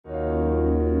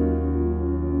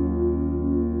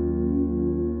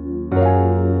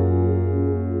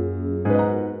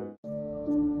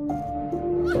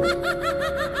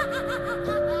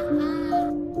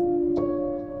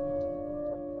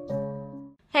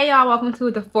Hey y'all, welcome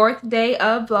to the 4th day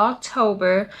of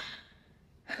Vlogtober.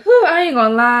 Whew, I ain't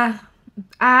gonna lie,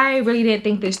 I really didn't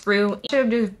think this through. I should have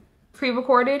just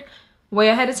pre-recorded way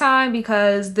ahead of time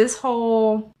because this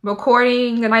whole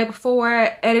recording the night before,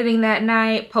 editing that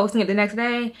night, posting it the next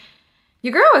day,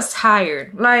 your girl is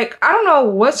tired. Like, I don't know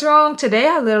what's wrong. Today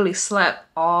I literally slept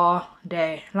all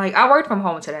day. Like, I worked from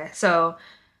home today. So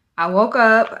I woke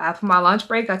up after my lunch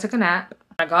break, I took a nap.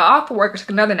 I got off for work, I took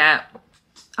another nap.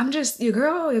 Your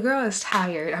girl is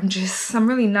tired. I'm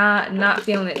really not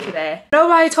feeling it today.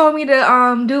 Nobody told me to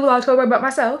do Vlogtober but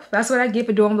myself. That's what I get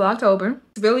for doing Vlogtober.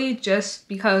 It's really just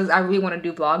because I really want to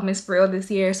do Vlogmas for real this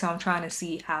year, so I'm trying to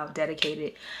see how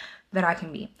dedicated that I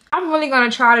can be. I'm really gonna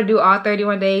try to do all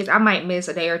 31 days. I might miss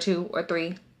a day or 2 or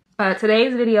 3. But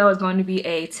today's video is going to be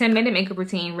a 10-minute makeup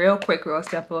routine, real quick, real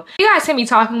simple. You guys see me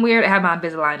talking weird, I have my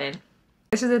Invisalign in.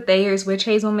 This is a Thayer's Witch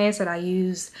Hazel Mist that I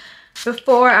use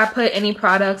before I put any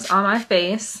products on my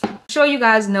face. I'm sure you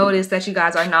guys noticed that you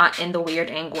guys are not in the weird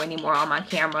angle anymore on my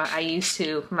camera. I used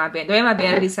to, the way my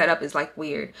vanity setup is like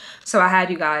weird. So I had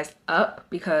you guys up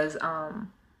because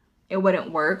it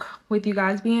wouldn't work with you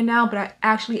guys being down, but I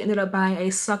actually ended up buying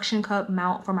a suction cup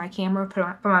mount for my camera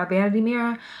for my vanity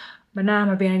mirror. But now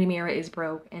my vanity mirror is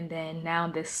broke, and then now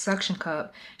this suction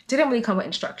cup didn't really come with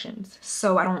instructions,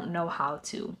 so I don't know how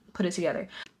to put it together.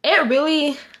 It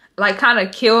really like kind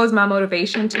of kills my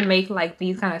motivation to make like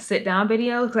these kind of sit down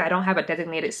videos because I don't have a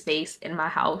designated space in my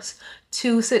house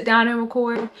to sit down and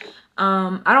record.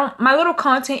 My little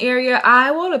content area,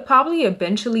 I will probably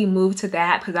eventually move to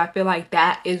that because I feel like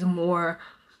that is more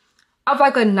of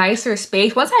like a nicer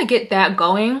space. Once I get that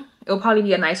going, it'll probably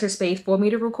be a nicer space for me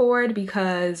to record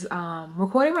because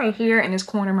recording right here in this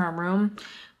corner of my room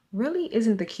really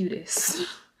isn't the cutest.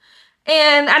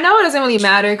 And I know it doesn't really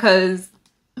matter because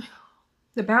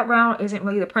the background isn't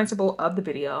really the principle of the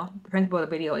video. The principle of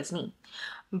the video is me.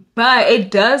 But it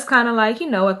does kind of like, you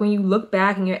know, like when you look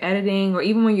back and you're editing or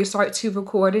even when you start to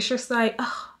record, it's just like,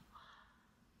 oh,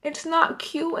 it's not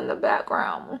cute in the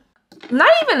background.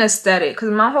 Not even aesthetic,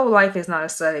 because my whole life is not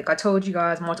aesthetic. I told you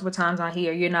guys multiple times on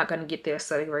here, you're not going to get the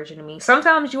aesthetic version of me.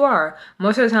 Sometimes you are.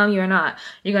 Most of the time you're not.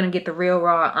 You're going to get the real,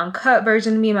 raw, uncut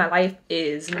version of me. My life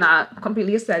is not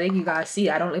completely aesthetic. You guys see,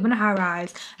 I don't live in a high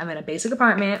rise. I'm in a basic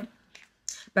apartment.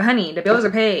 But honey, the bills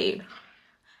are paid.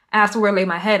 As to where I lay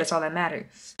my head, it's all that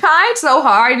matters. Tried so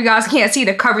hard, you guys can't see,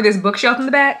 to cover this bookshelf in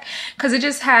the back because it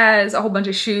just has a whole bunch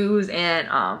of shoes and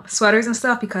sweaters and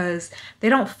stuff because they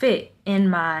don't fit in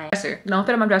my dresser. They don't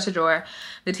fit in my dresser drawer.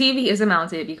 The TV isn't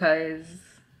mounted because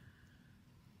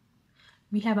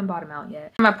we haven't bought them out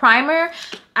yet. For my primer,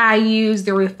 I use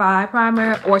the Refi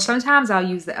primer, or sometimes I'll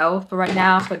use the e.l.f. But right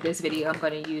now, for this video, I'm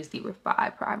going to use the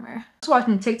Refi primer. I was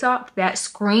watching TikTok that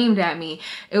screamed at me.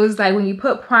 It was like when you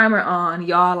put primer on,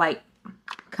 y'all like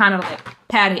kind of like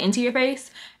pat it into your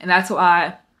face, and that's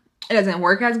why it doesn't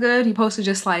work as good. You're supposed to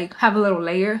just like have a little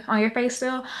layer on your face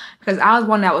still, because I was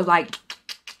one that was like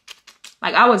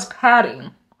I was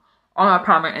patting all my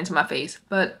primer into my face,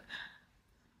 but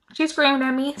she screamed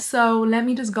at me, so let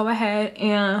me just go ahead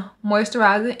and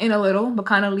moisturize it in a little, but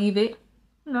kind of leave it,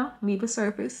 you know, leave the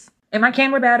surface. And my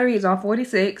camera battery is on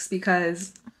 46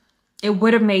 because it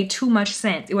would have made too much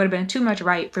sense. It would have been too much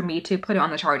right for me to put it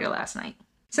on the charger last night.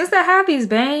 Since I have these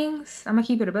bangs, I'm gonna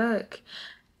keep it a buck.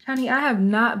 Honey, I have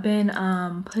not been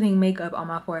putting makeup on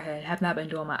my forehead. Have not been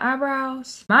doing my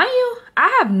eyebrows. Mind you,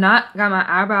 I have not got my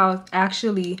eyebrows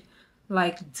actually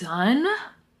like done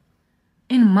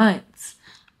in months.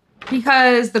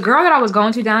 Because the girl that I was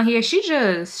going to down here, she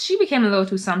became a little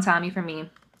too sometimey for me.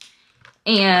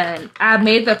 And I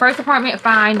made the first appointment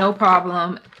fine, no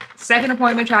problem. Second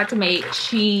appointment tried to make,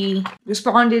 she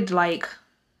responded like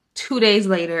 2 days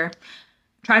later.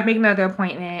 Tried to make another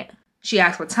appointment. She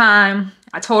asked what time.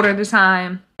 I told her the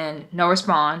time and no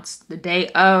response. The day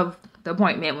of the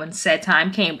appointment, when said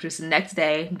time came, which was the next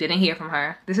day, didn't hear from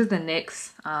her. This is the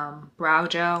NYX brow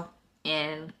gel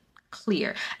in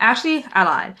clear. Actually, I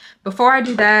lied. Before I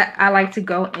do that, I like to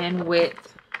go in with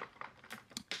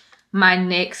my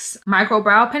NYX micro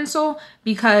brow pencil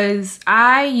because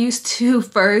I used to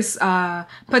first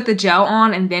put the gel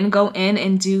on and then go in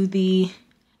and do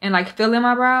and like fill in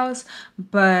my brows,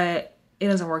 but it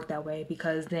doesn't work that way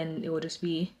because then it will just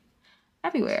be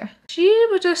everywhere. She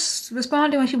was just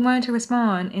responding when she wanted to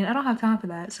respond, and I don't have time for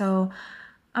that, so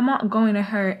I'm not going to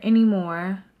her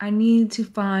anymore. I need to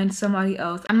find somebody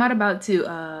else. I'm not about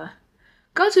to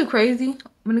go too crazy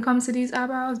when it comes to these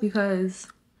eyebrows because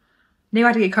they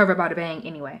about to get covered by the bang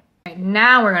anyway. Right,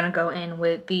 now we're gonna go in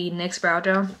with the NYX brow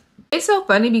gel. It's so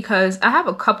funny because I have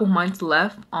a couple months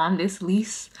left on this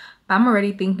lease, but I'm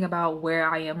already thinking about where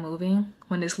I am moving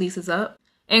when this lease is up.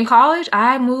 In college,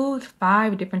 I moved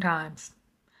 5 different times.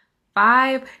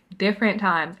 5 different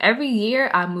times. Every year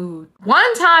I moved.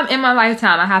 One time in my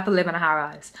lifetime, I have to live in a high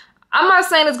rise. I'm not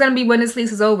saying it's gonna be when this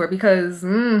lease is over because,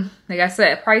 like I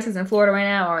said, prices in Florida right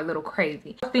now are a little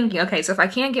crazy. I'm thinking, okay, so if I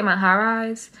can't get my high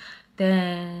rise,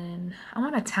 then I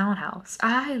want a townhouse.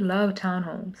 I love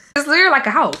townhomes. It's literally like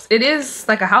a house. It is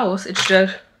like a house. It's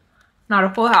just not a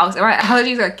full house. My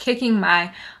allergies are kicking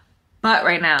my butt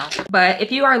right now. But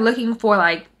if you are looking for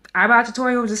like eyebrow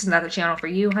tutorials, this is not the channel for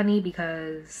you, honey,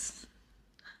 because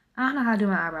I don't know how to do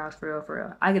my eyebrows for real, for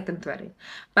real. I get them threaded.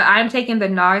 But I'm taking the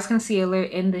NARS concealer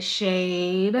in the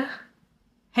shade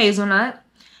Hazelnut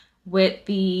with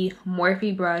the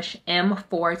Morphe brush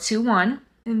M421.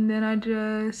 And then I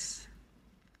just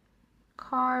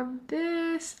carve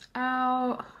this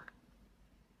out.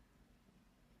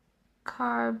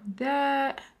 Carve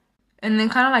that. And then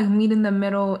kind of like meet in the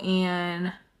middle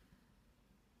and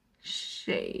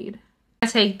shade. I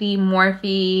take the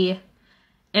Morphe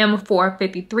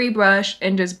M453 brush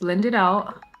and just blend it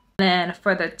out. Then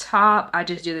for the top, I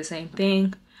just do the same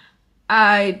thing.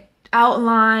 I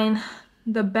outline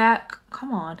the back.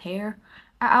 Come on, hair.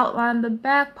 I outline the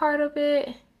back part of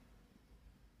it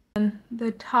and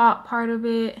the top part of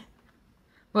it,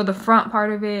 well, the front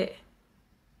part of it,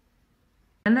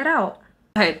 and that out.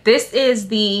 Okay, this is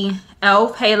the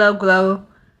e.l.f. Halo Glow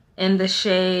in the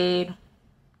shade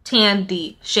Tan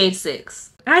Deep, shade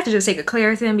 6. I have to just take a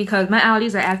Claritin because my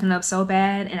allergies are acting up so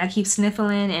bad and I keep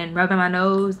sniffling and rubbing my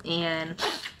nose, and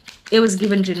it was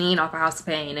giving Janine off a house of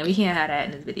pain, and we can't have that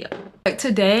in this video. Like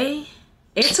today,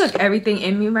 it took everything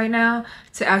in me right now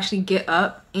to actually get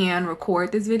up and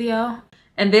record this video.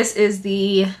 And this is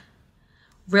the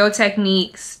Real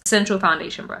Techniques Central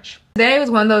Foundation Brush. Today was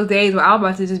one of those days where I was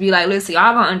about to just be like, listen,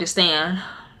 y'all gonna understand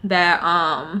that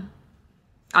I'm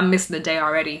missing the day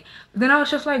already. But then I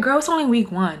was just like, girl, it's only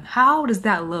week 1. How does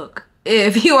that look?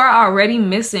 If you are already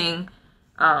missing,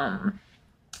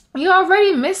 you're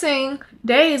already missing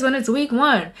days when it's week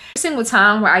 1. Every single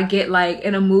time where I get like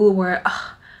in a mood where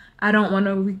I don't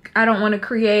want to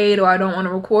create, or I don't want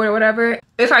to record or whatever,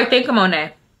 it's like, think of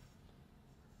Monet.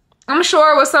 I'm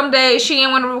sure it was some day she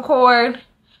didn't want to record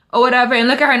or whatever, and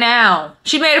look at her now.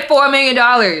 She made $4 million.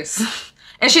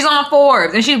 And she's on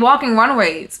Forbes and she's walking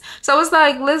runways. So it's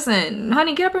like, listen,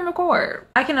 honey, get up and record.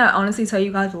 I cannot honestly tell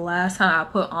you guys the last time I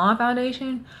put on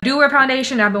foundation. I do wear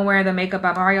foundation. I've been wearing the Makeup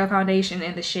by Mario foundation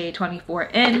in the shade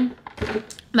 24N.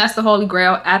 That's the holy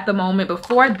grail at the moment.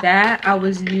 Before that, I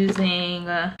was using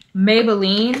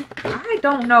Maybelline. I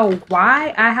don't know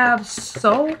why I have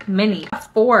so many.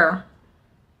 4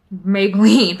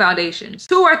 Maybelline foundations.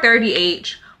 2 are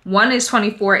 30H. 1 is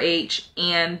 24H,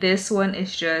 and this one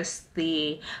is just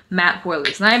the matte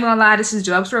poreless. Not even gonna lie, this is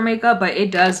drugstore makeup, but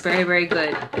it does very, very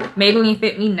good. Maybelline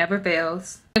Fit Me never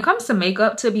fails. When it comes to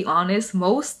makeup, to be honest,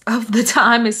 most of the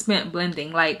time is spent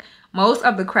blending. Like, most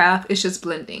of the craft is just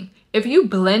blending. If you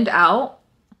blend out,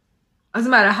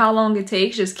 doesn't matter how long it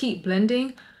takes, just keep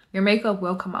blending, your makeup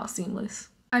will come out seamless.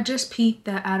 I just peeped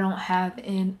that I don't have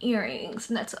in earrings,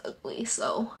 and that's ugly,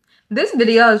 so. This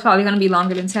video is probably going to be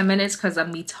longer than 10 minutes because of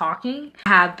me talking. I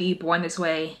have the Born This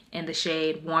Way in the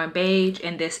shade Warm Beige,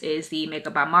 and this is the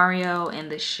Makeup by Mario in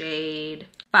the shade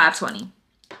 520.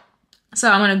 So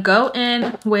I'm going to go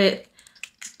in with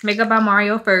Makeup by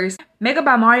Mario first. Makeup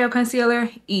by Mario concealer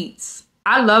eats.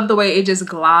 I love the way it just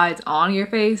glides on your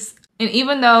face. And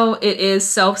even though it is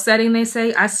self-setting, they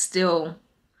say, I still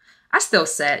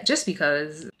set just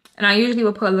because. And I usually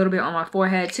will put a little bit on my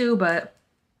forehead too, but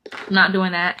I'm not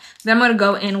doing that. Then I'm going to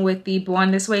go in with the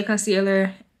Born This Way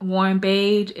concealer, Warm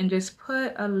Beige, and just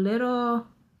put a little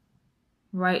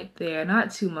right there,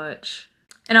 not too much.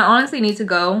 And I honestly need to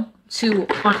go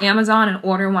on Amazon and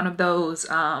order one of those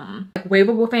like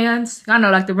waveable fans. I know,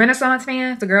 like the Renaissance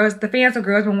fans, the fans the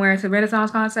girls been wearing to the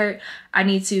Renaissance concert. I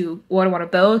need to order one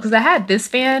of those because I had this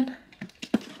fan,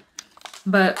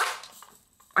 but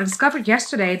I discovered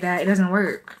yesterday that it doesn't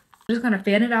work. I'm just gonna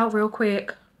fan it out real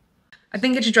quick. I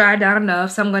think it's dried down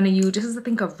enough, so I'm going to use, this is I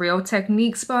think a Real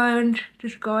Technique sponge.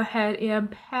 Just go ahead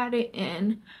and pat it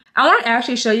in. I want to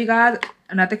actually show you guys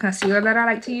another concealer that I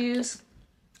like to use.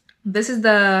 This is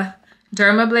the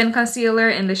Dermablend concealer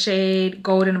in the shade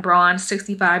Golden Bronze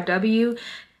 65W.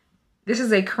 This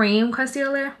is a cream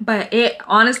concealer, but it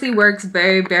honestly works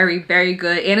very, very, very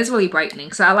good, and it's really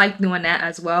brightening. So I like doing that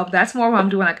as well. But that's more when I'm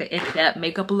doing like an in-depth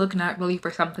makeup look, not really for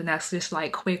something that's just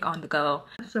like quick on the go.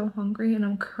 I'm so hungry and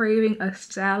I'm craving a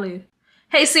salad.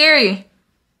 Hey Siri.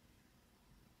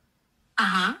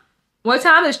 What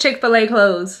time is Chick-fil-A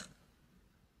close?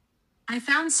 I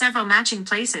found several matching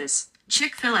places.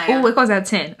 Chick-fil-A. Oh, it goes at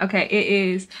 10. Okay, it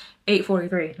is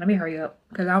 8:43. Let me hurry up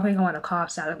because I don't think I want to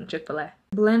cough salad from Chick-fil-A.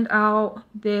 Blend out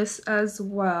this as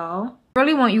well. I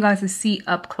really want you guys to see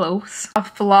up close how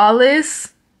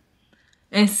flawless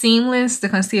and seamless the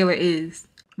concealer is.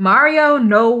 Mario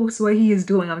knows what he is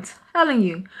doing. I'm telling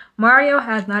you, Mario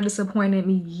has not disappointed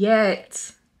me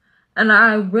yet. And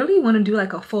I really want to do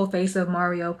like a full face of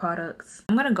Mario products.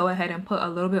 I'm gonna go ahead and put a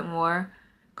little bit more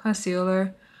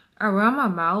concealer around my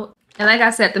mouth. And like I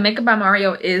said, the Makeup by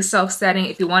Mario is self-setting.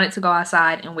 If you wanted to go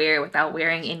outside and wear it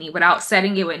without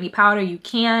setting it with any powder, you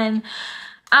can.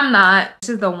 I'm not. This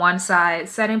is the One Side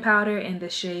setting powder in the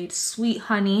shade Sweet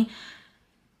Honey.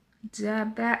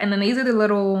 Dab that. And then these are the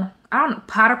little,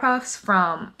 powder puffs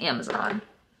from Amazon.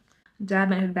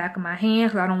 Dab it in the back of my hand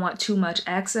because I don't want too much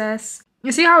excess.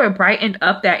 You see how it brightened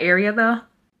up that area though?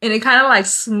 And it kind of like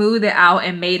smoothed it out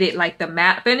and made it like the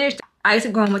matte finish. I used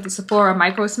to go in with the Sephora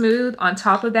Micro Smooth on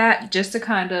top of that just to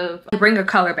kind of bring a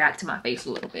color back to my face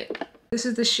a little bit. This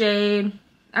is the shade.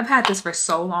 I've had this for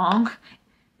so long.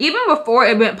 Even before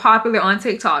it went popular on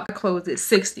TikTok, I closed it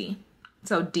 60.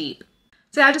 So deep.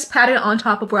 So I just patted it on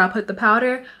top of where I put the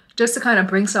powder just to kind of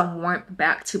bring some warmth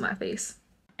back to my face.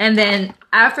 And then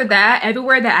after that,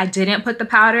 everywhere that I didn't put the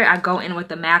powder, I go in with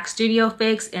the MAC Studio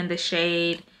Fix in the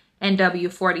shade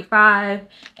NW45,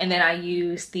 and then I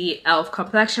use the e.l.f.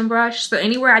 complexion brush. So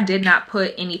anywhere I did not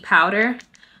put any powder,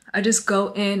 I just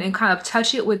go in and kind of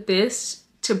touch it with this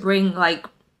to bring like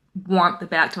warmth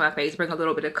back to my face, bring a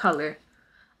little bit of color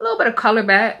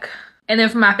back. And then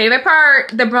for my favorite part,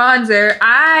 the bronzer,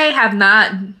 I have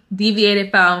not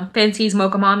deviated from Fenty's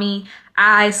Mocha Mommy.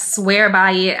 I swear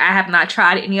by it. I have not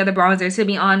tried any other bronzer, to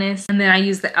be honest. And then I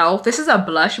use the e.l.f. This is a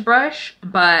blush brush,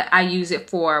 but I use it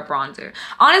for bronzer.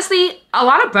 Honestly, a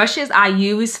lot of brushes I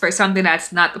use for something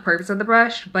that's not the purpose of the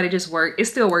brush, but it just works. It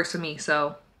still works for me,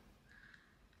 so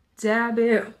dab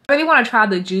it. I really want to try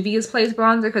the Juvia's Place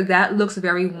bronzer because that looks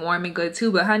very warm and good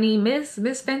too. But honey, Miss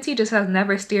Fenty just has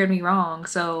never steered me wrong.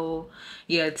 So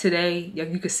yeah, today, yeah,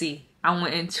 you can see I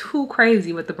went in too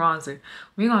crazy with the bronzer.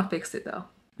 We're gonna fix it though.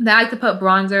 Then I like to put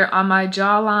bronzer on my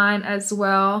jawline as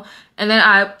well. And then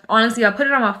I put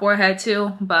it on my forehead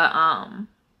too, but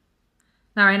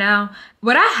not right now.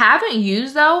 What I haven't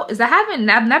used though is I've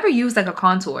never used like a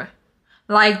contour.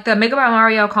 Like the Makeup by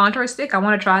Mario contour stick, I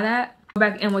want to try that. Go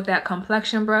back in with that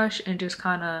complexion brush and just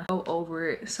kind of go over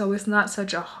it so it's not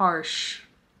such a harsh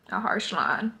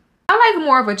line. I like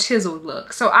more of a chiseled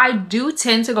look, so I do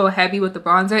tend to go heavy with the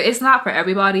bronzer. It's not for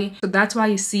everybody, so that's why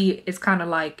you see it's kind of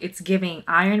like it's giving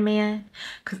Iron Man,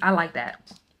 because I like that.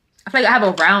 I feel like I have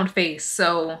a round face,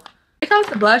 so when it comes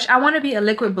to blush, I want to be a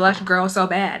liquid blush girl so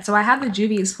bad. So I have the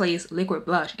Juvia's Place liquid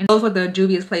blush, and those were the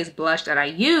Juvia's Place blush that I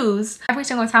use. Every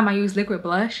single time I use liquid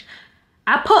blush,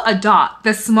 I put a dot,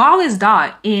 the smallest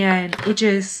dot, and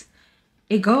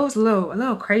it goes a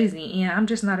little crazy, and I'm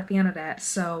just not a fan of that,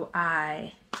 so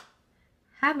I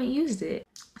haven't used it.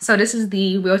 So this is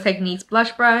the Real Techniques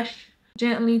blush brush.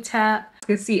 Gently tap.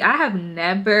 You can see I have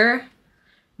never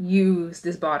used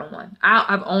this bottom one.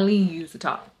 I've only used the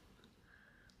top.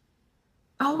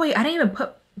 Oh wait, I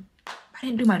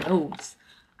didn't do my nose.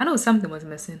 I know something was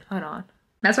missing. Hold on.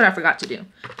 That's what I forgot to do.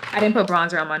 I didn't put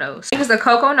bronzer on my nose. This is the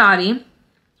Coco Naughty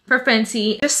for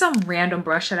Fenty. Just some random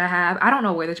brush that I have. I don't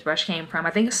know where this brush came from. I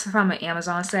think it's from an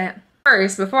Amazon set.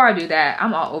 First, before I do that,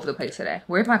 I'm all over the place today.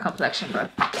 Where's my complexion brush?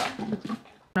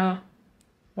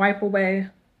 Wipe away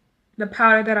the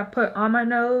powder that I put on my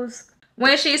nose.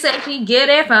 When she said she get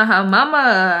it from her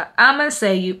mama, I'ma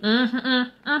say you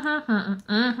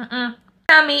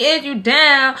Tell me is you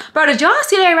down. Bro, did y'all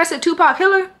see they arrested Tupac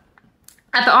Killer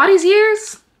after all these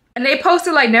years? And they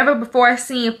posted like never before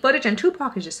seen footage, and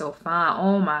Tupac is just so fine.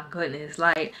 Oh my goodness.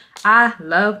 Like, I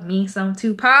love me some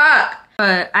Tupac.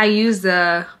 But I use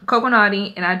the Coco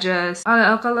Naughty and I just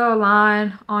a little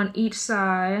line on each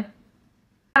side.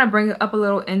 Kind of bring it up a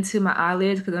little into my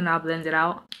eyelids because then I'll blend it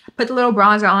out. Put the little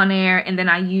bronzer on there, and then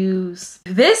I use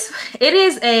this. It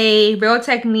is a Real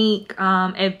Technique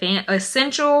Advanced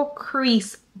Essential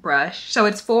Crease Brush. So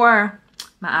it's for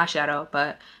my eyeshadow,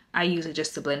 but I use it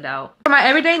just to blend out. For my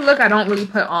everyday look, I don't really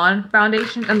put on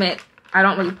foundation. I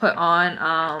don't really put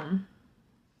on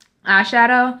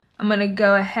eyeshadow. I'm gonna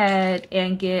go ahead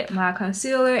and get my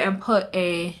concealer and put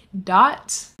a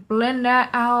dot. Blend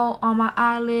that out on my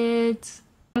eyelids.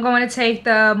 I'm going to take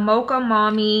the Mocha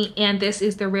Mommy, and this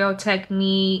is the Real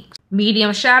Technique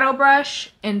medium shadow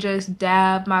brush, and just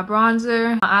dab my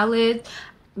bronzer, my eyelids.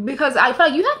 Because I feel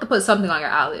like you have to put something on your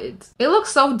eyelids. It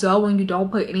looks so dull when you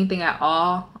don't put anything at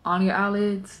all on your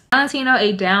eyelids. Valentino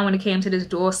ate down when it came to this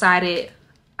dual-sided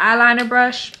eyeliner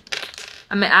brush.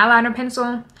 Eyeliner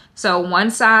pencil. So one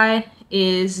side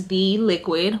is the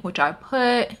liquid, which I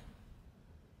put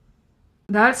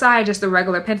The other side, just a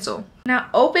regular pencil. Now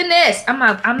open this. I'm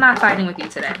not fighting with you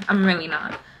today. I'm really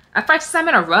not. At first, I'm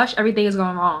in a rush. Everything is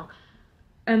going wrong.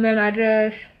 And then I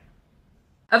just...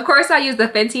 Of course, I use the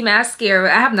Fenty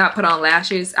mascara. I have not put on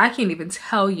lashes. I can't even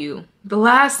tell you the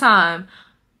last time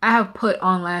I have put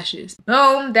on lashes.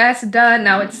 Boom, that's done.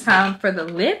 Now it's time for the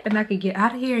lip, and I can get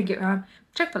out of here and get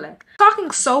Chick-fil-A.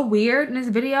 Talking so weird in this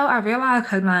video, I realized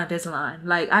because my Invisalign.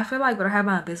 Like, I feel like when I have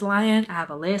my Invisalign, I have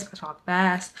a lisp, I talk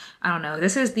fast. I don't know.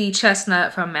 This is the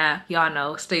chestnut from MAC. Y'all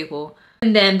know, staple.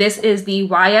 And then this is the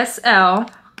YSL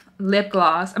lip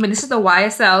gloss. I mean, this is the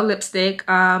YSL lipstick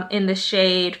in the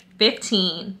shade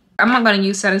 15. I'm not going to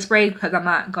use setting spray because I'm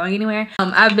not going anywhere.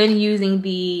 I've been using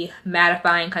the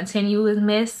mattifying continuous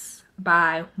mist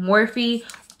by Morphe,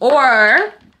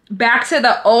 or back to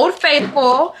the old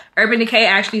faithful. Urban Decay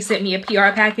actually sent me a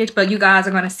PR package, but you guys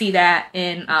are going to see that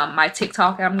in my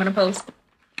TikTok that I'm going to post.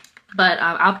 But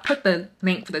I'll put the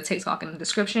link for the TikTok in the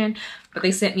description. But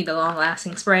they sent me the long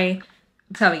lasting spray.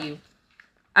 I'm telling you,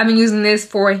 I've been using this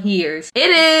for years. It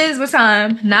is, what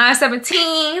time?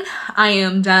 9:17. I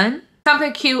am done.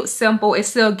 Something cute, simple. It's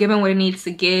still giving what it needs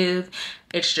to give.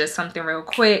 It's just something real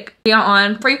quick. We are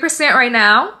on 3% right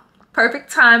now.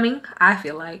 Perfect timing, I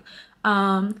feel like.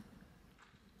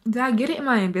 Did I get it in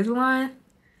my Invisalign?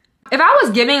 If I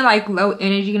was giving like low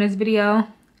energy in this video,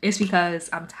 it's because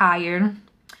I'm tired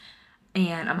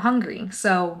and I'm hungry.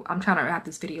 So I'm trying to wrap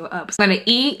this video up. So I'm gonna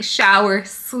eat, shower,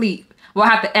 sleep. Well, I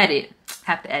have to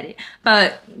edit.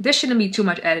 But this shouldn't be too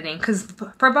much editing because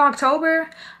for Vlogtober,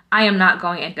 I am not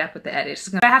going in depth with the edits.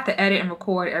 If I have to edit and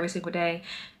record every single day,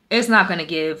 it's not gonna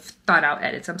give thought out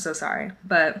edits. I'm so sorry.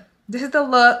 But this is the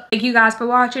look. Thank you guys for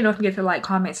watching. Don't forget to like,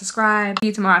 comment, subscribe. See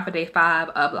you tomorrow for day 5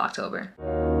 of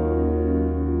Vlogtober.